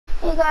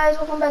Hey guys,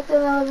 welcome back to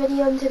another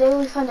video, and today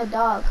we found a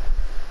dog.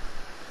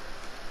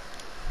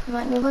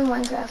 We're playing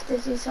Minecraft.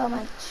 As you saw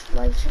my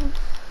live stream,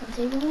 I'm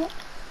taping it.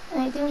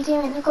 And I didn't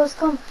tame it. Nicholas,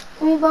 come.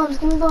 Give me bones,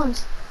 give me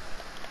bones.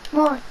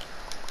 More.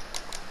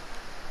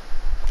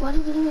 Why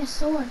did you give me a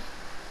sword?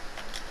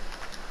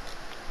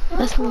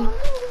 That's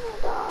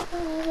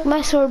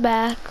my sword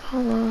back.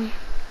 Hold on.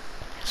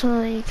 So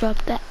let me drop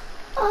that.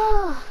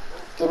 Ah,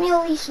 give me a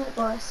leash,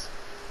 Nicholas.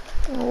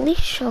 A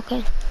leash?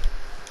 Okay.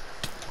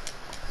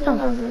 Oh,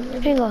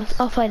 here he goes.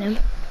 I'll fight him.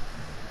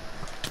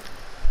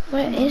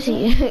 Where is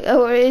he?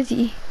 Oh, where is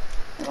he?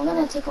 I'm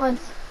gonna take my...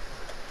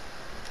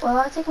 Well,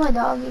 I'll take my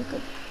dog. You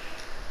could...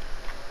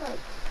 Like...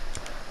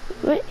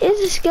 Where is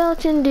the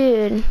skeleton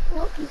dude?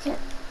 Nope, you can't.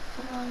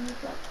 Come on, you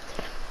got...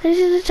 This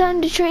is the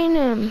time to train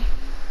him.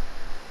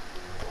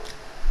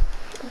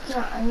 You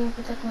can't. I need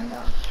to protect my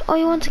dog. Oh,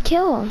 you want to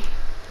kill him?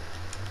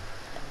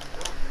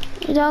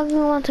 Your dog you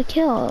want to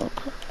kill.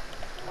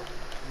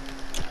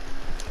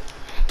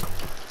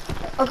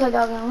 Okay,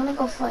 dog, I'm gonna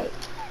go fight.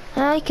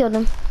 I killed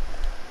him.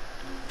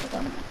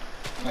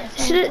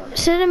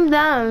 Sit him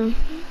down.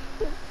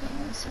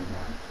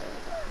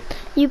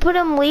 You put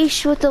him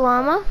leash with the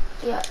llama?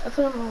 Yeah, I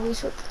put him on a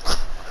leash with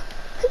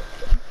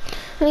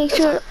Make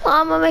sure,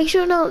 llama, make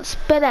sure don't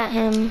spit at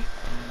him.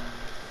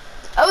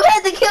 I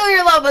had to kill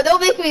your llama, don't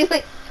make me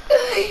like...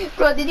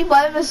 Bro, did you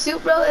buy him a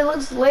suit, bro? It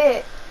looks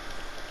lit.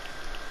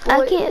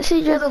 I can't see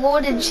your... The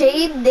golden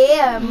chain,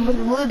 damn, with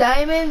blue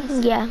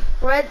diamonds. Yeah.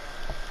 Red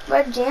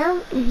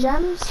gems.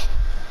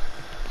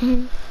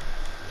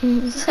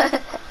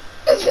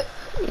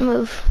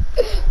 Move.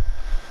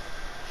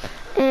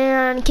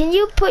 And can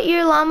you put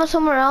your llama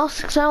somewhere else?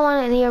 Because I don't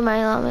want it near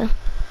my llama.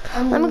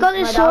 Let me go to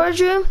the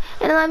storage room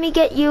and let me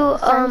get you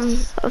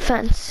a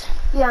fence.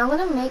 Yeah, I'm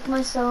gonna make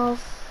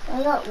myself...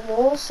 I got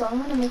wool, so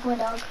I'm gonna make my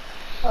dog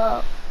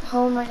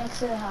home right next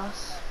to the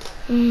house.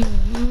 Yeah,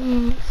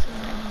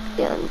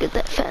 let me get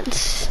that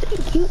fence.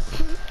 Thank you.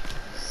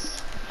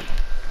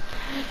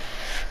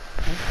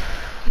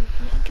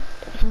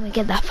 Let me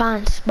get that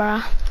fence,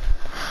 bruh.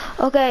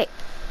 Okay,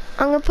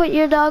 I'm gonna put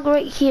your dog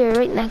right here,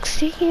 right next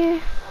to here.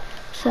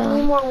 So. I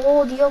need more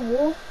wool. Do you have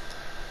wool?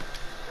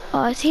 Oh,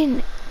 I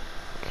see.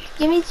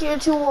 Give me your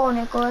 2 wool,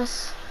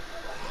 Nicholas.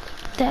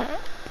 That.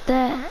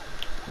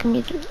 Give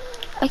me.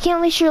 I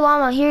can't leash your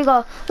llama. Here you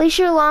go. Leash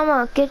your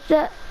llama. Get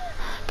that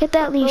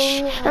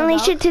leash and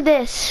leash it to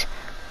this.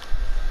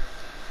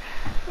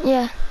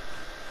 Yeah.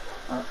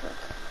 Perfect.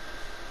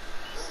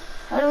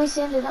 How do we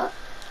sand it up?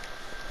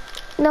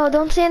 No,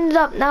 don't sand it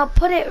up. Now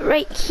put it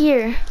right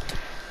here.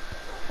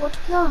 What?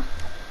 No.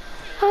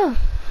 Oh.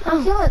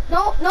 I'll kill it.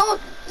 No.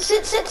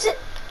 Sit.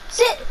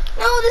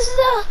 No, this is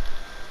a...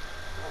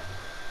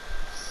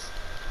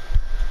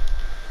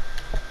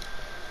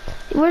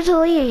 Where's the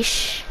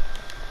leash?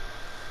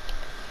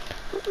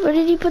 Where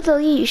did you put the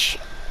leash?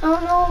 Oh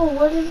no,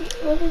 where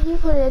did you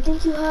put it? I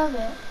think you have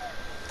it.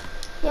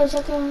 Yeah,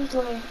 check your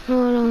inventory.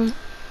 No.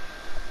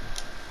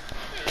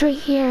 It's right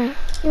here.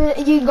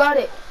 You got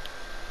it.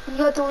 You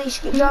got the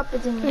leash. Drop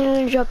it in I'm here.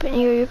 gonna drop it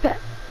near your pet.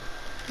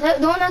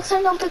 Next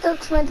time, don't pick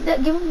up my...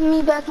 Give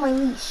me back my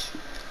leash.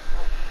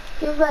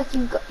 Give it back.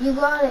 You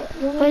got it.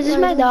 Wait, is this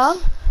my dog?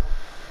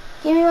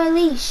 Give me my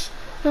leash.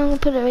 I'm gonna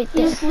put it right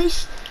there. This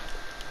leash...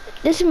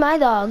 This is my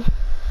dog.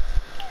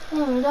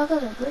 Yeah, my dog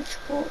has a rich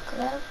pool.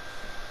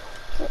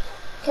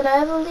 Could I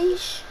have a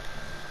leash?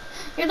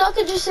 Your dog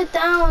could just sit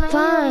down.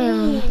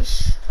 Fine.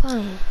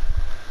 Fine.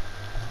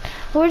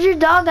 Where's your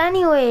dog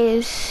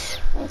anyways?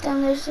 Right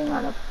down there sitting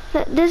on a...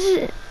 This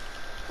is...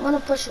 I'm gonna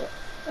push it.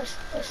 Push.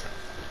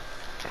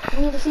 I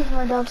need to feed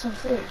my dog some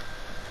food.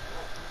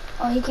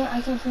 Oh, I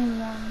can't feed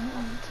him on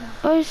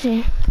Where is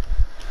he?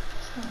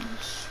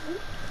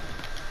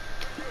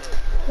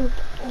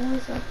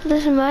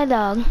 This is my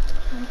dog.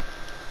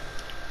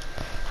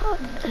 Oh,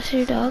 that's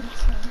your dog.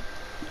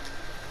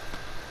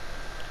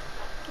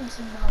 This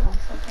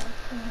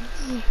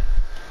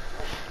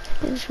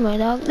is my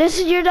dog. This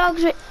is your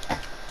dog's right.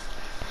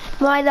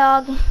 My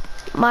dog.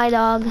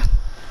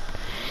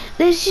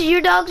 This is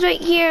your dog's right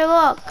here,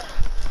 look.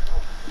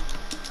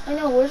 I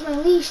know, where's my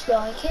leash though?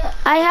 I can't.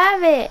 I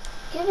have it.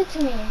 Give it to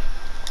me. There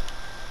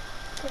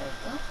we go.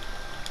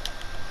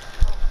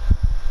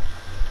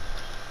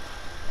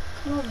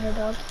 Come over here,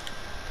 dog.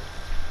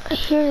 I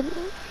hear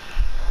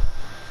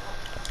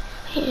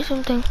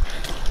something.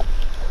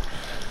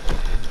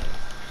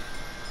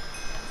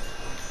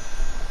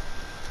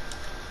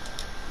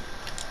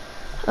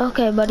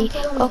 Okay, buddy.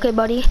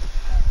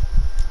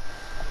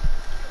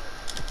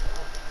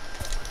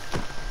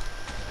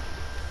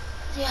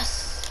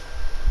 Yes.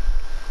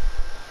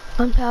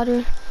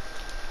 Gunpowder.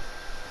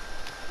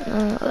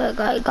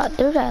 I got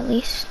dirt at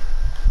least.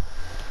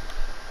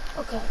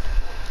 Okay.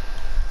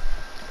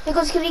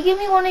 Nicholas, can you give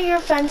me one of your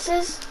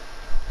fences?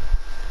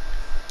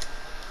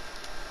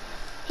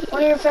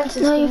 One of your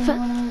fences. No,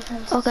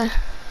 fences. Okay.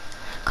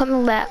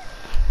 Coming back.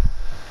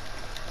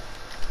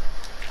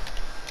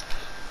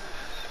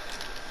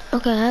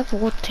 Okay, I have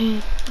wool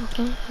too.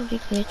 Okay, that'll be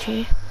good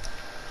too.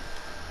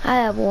 I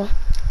have wool.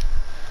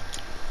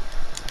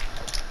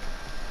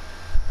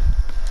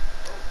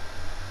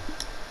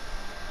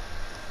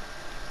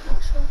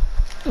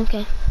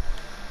 Okay.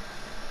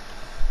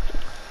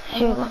 I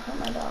Here we don't go. want to hurt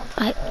my dog.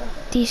 Alright,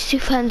 these 2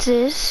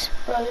 fences.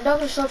 Bro, your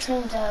dog is so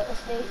trained that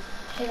if they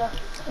hit up,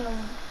 it's gonna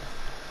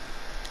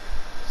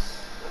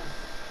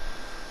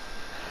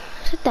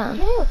Sit down.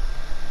 yeah.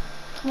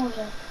 Come on,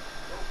 Jen.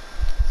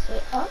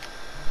 Sit up.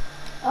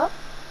 Up.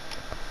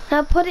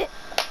 Now put it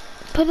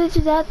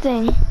to that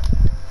thing.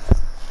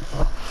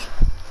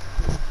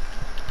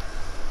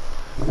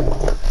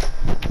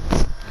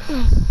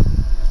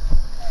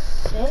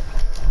 Sit.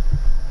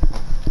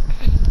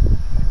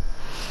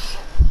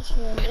 Push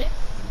your leg.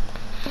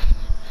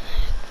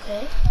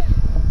 Okay.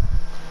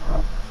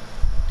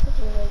 Put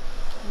your leg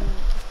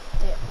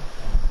there.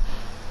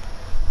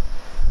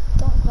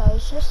 Don't cry,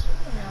 it's just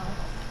now.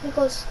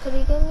 Nicholas, could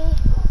you give me?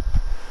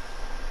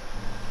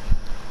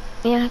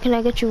 Yeah, can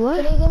I get you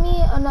Could what? you give me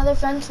another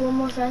fence? One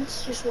more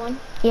fence? Just one?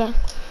 Yeah.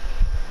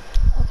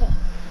 Okay.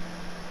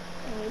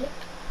 I need it.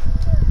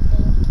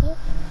 Thank you.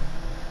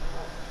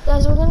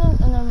 Guys, we're gonna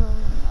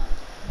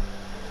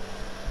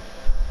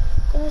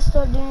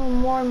start doing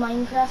more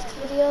Minecraft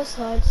videos,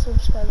 so I'd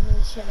subscribe to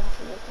the shit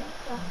off of it.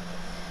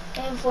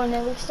 And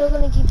Fortnite, we're still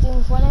gonna keep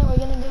doing Fortnite. We're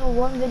gonna do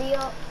one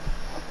video,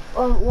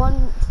 or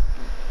one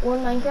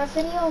Minecraft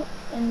video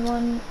and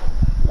one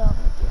dog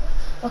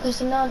video. Okay,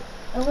 so now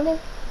I'm gonna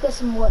get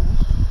some wood,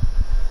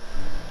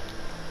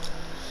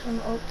 some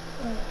oak.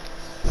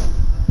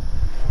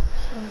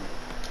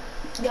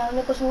 Yeah,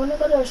 Nicholas, we're gonna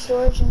go to our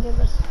storage and give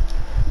us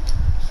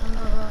some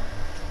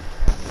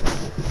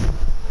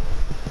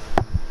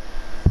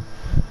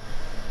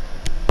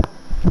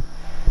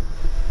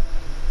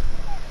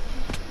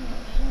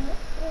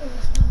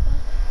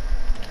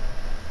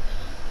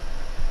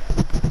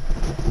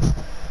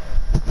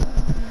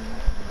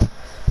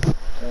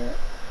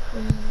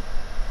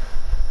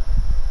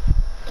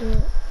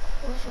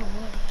where's your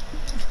wood? I'm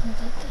just gonna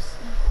take this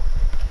now.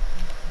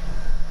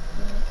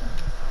 There we go.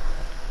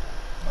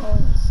 Oh,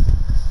 this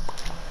sucks.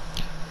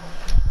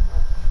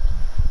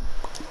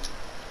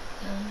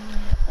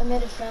 I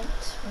made a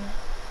fence from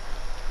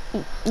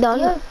it. Done?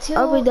 You have two-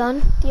 Are we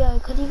done? Yeah,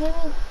 could you give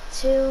me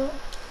 2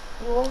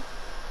 wool?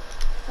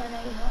 I know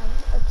you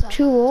have. It's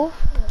 2 wool?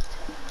 Yeah,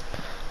 2.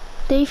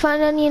 Did you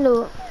find any in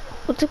the,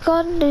 what's it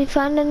called? Did you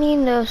find any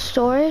in the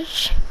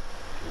storage?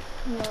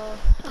 No.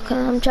 Okay,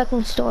 I'm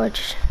checking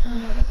storage. I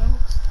don't know the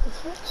dogs.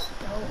 This looks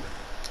dope.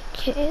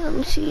 Okay, let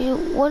me see.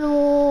 1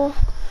 wool.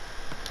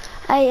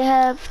 I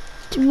have,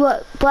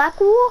 what, black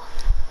wool?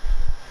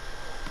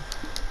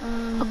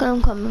 Okay,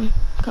 I'm coming.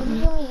 Can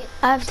you give me?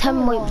 I have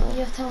 10 white more. wool. You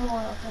have 10 more.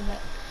 Okay, but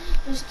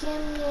just give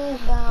me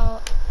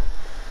about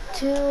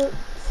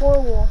 4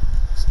 wool.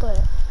 Split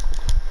it.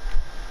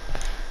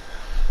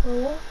 4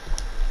 wool.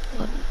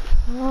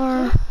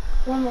 More.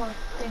 1 more.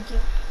 Thank you.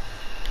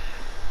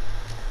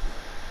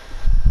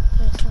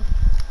 Okay, so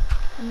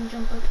I'm gonna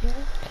jump up here.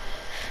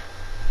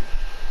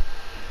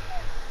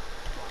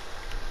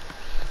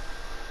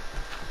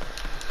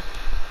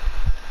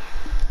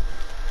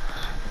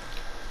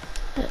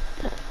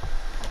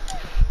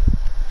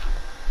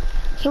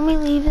 Can we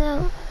leave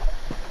now?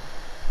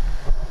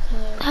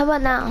 Okay. How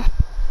about now?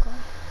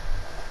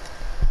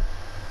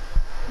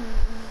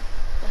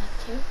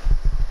 Back here.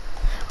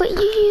 Wait, you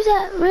use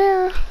that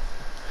rare?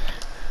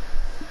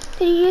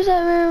 Did you use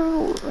that rare?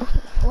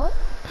 What?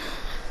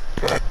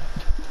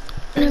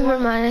 Never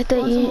mind. I thought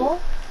Want some you. more?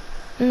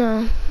 No,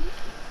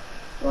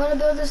 You want to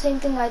build the same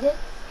thing I did?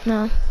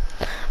 no.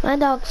 My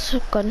dog's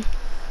good.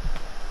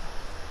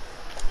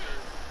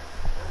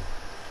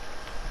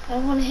 I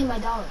don't want to hit my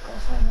dog.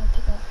 That's why I'm gonna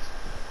pick up.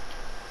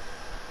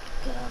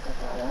 Okay, I'll get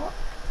that wall.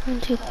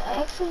 1, 2, Okay,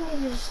 I actually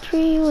need to just.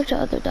 3. Where's the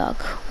other dog?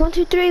 1,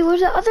 2, 3. Where's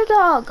the other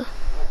dog?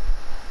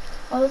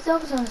 Oh, the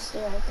dog's on the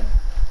stair, I think.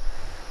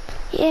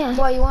 Yeah.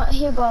 Boy, you want?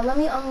 Here, go. Let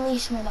me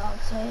unleash my dog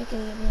so I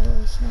can give you a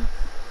leash now.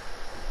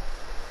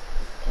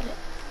 Get it.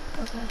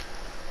 Okay.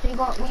 Here you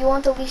go. You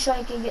want the leash so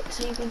I can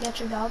get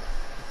your dog?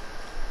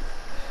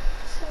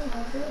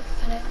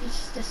 Can I leash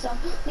this dog?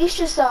 Leash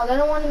this dog. I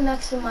don't want him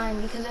next to mine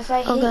because if I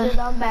hit Okay. your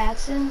dog by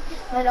accident,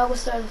 my dog will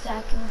start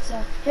attacking.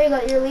 So here you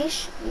go. Your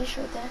leash. Leash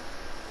right there.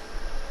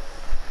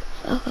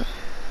 Okay.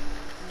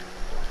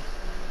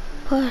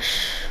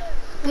 Push.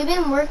 We've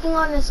been working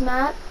on this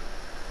map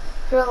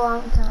for a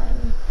long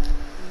time.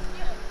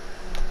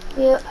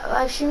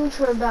 I've streamed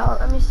for about,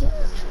 let me see.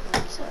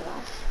 So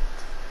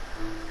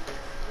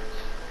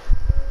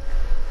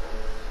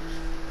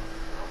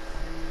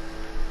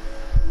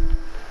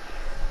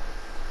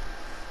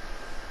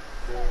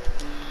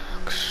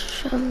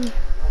Action.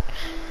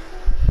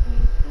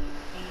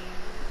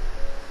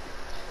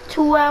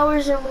 2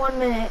 hours and 1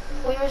 minute.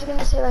 We were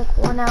gonna say like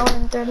 1 hour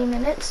and 30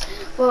 minutes,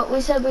 but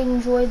we said we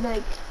enjoyed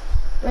like,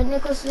 right,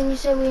 Nicholas? Didn't you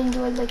say we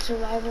enjoyed like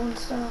survival and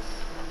stuff?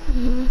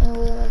 Mhm. And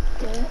we like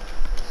did it,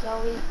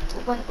 so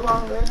we went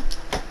longer.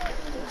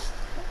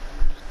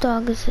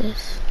 Dog is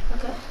this?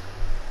 Okay.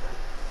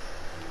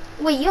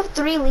 Wait, you have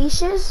 3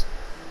 leashes?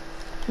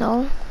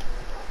 No.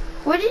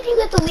 Where did you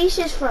get the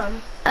leashes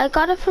from? I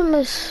got it from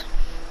this.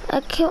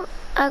 I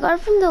got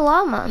it from the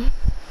llama.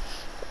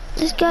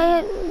 This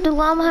guy, the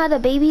llama had a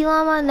baby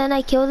llama, and then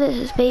I killed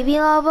this baby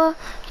llama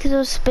because it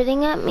was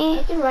spitting at I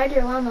me. can ride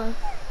your llama.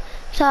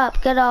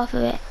 Stop, get off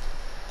of it.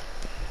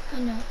 I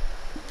know.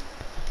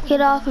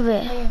 Get off of I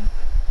it. am.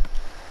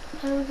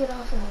 How do we get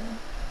off of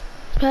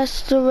it?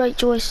 Press the right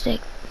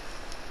joystick.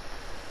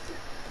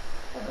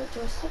 Oh,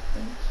 joystick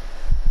things.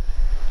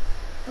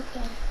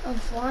 Okay, I'm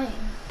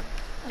flying.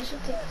 I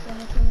should take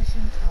flight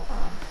permission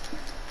off.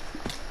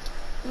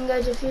 And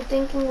guys, if you're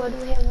thinking what do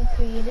we have in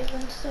creative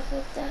and stuff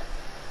like that,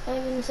 I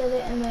even said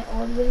it in my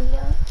old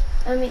video.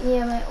 I mean,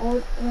 yeah,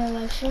 my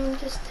live stream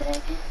just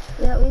today,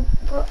 that we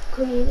put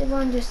creative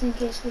on just in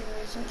case we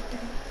lose something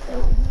that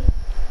we need.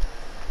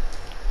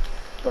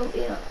 But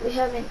you know, we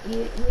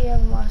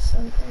haven't lost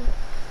something.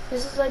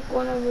 This is like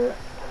one of our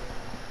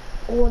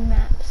old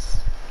maps.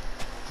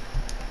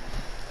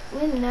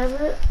 We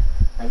never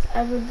like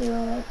ever do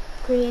like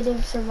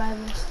creative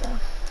survival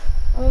stuff.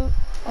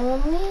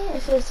 Only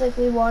if it's like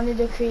we wanted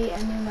to create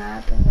a new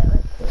map and get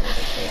like creative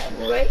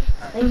survival, right?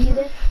 Like you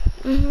did.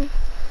 Mhm.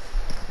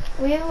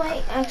 We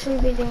might actually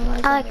be doing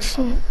like Alex,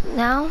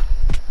 now?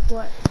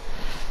 what?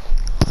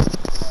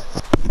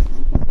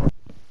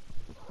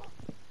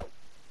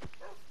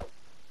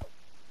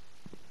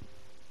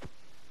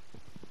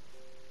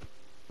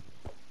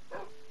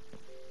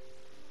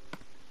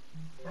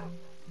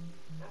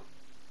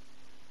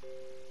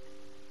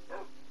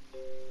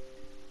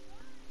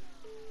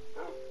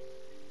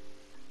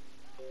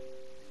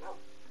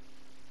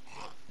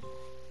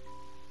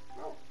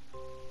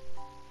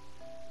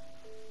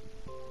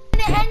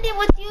 End it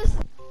with you.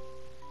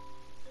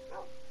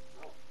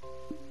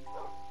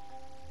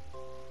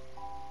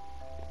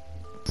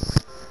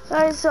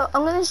 Alright, so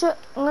I'm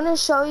gonna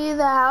show you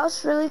the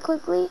house really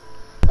quickly,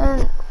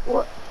 and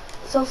what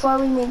so far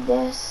we made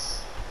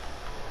this.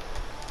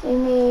 We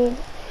made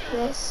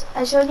this.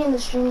 I showed you in the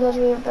stream guys.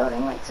 We were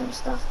building like some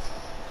stuff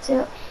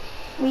too.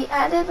 We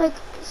added like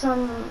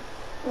some.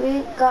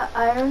 We got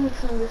iron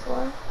from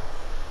before.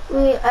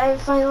 I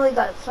finally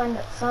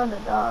found a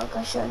dog.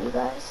 I showed you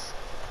guys.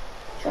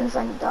 Trying to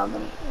find a dog.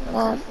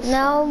 Well,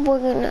 now we're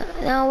gonna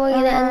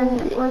end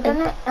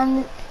the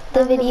end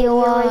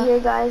video right here,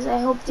 guys. I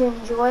hope you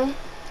enjoy.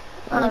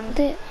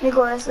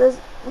 Nicholas,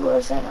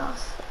 we'll sign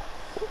off.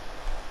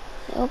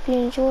 I hope you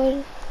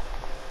enjoyed.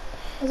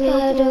 I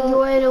hope you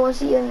enjoyed, and we'll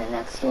see you in the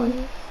next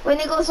one. Wait,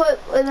 Nicholas, wait,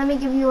 let me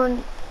give you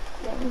one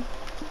thing.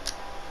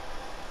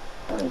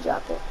 Let me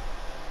drop it.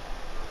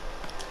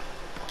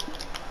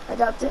 I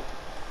dropped it.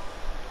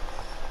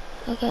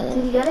 Okay.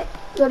 Did you get it?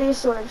 Go to your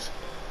storage.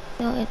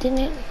 No, I didn't.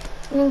 You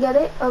didn't get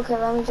it? Okay,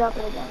 let me drop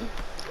it again.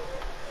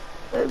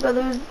 Wait,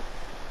 brothers.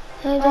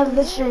 I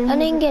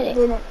didn't get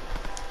it.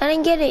 I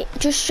didn't get it.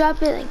 Just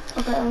drop it.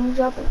 Okay, let me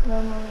drop it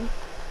normally.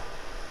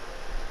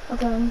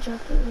 Okay, let me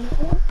drop it right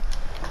here.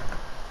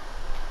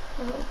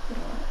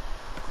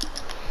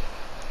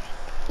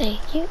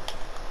 Thank you.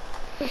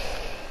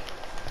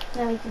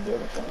 Now we can do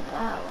the thing.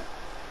 Wow.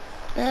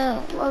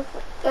 No. Well,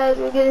 guys,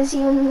 we're gonna see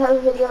you in another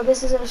video.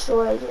 This is our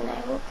storage, and I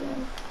hope you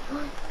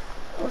enjoy.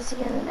 We'll see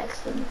you in the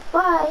next one.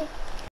 Bye.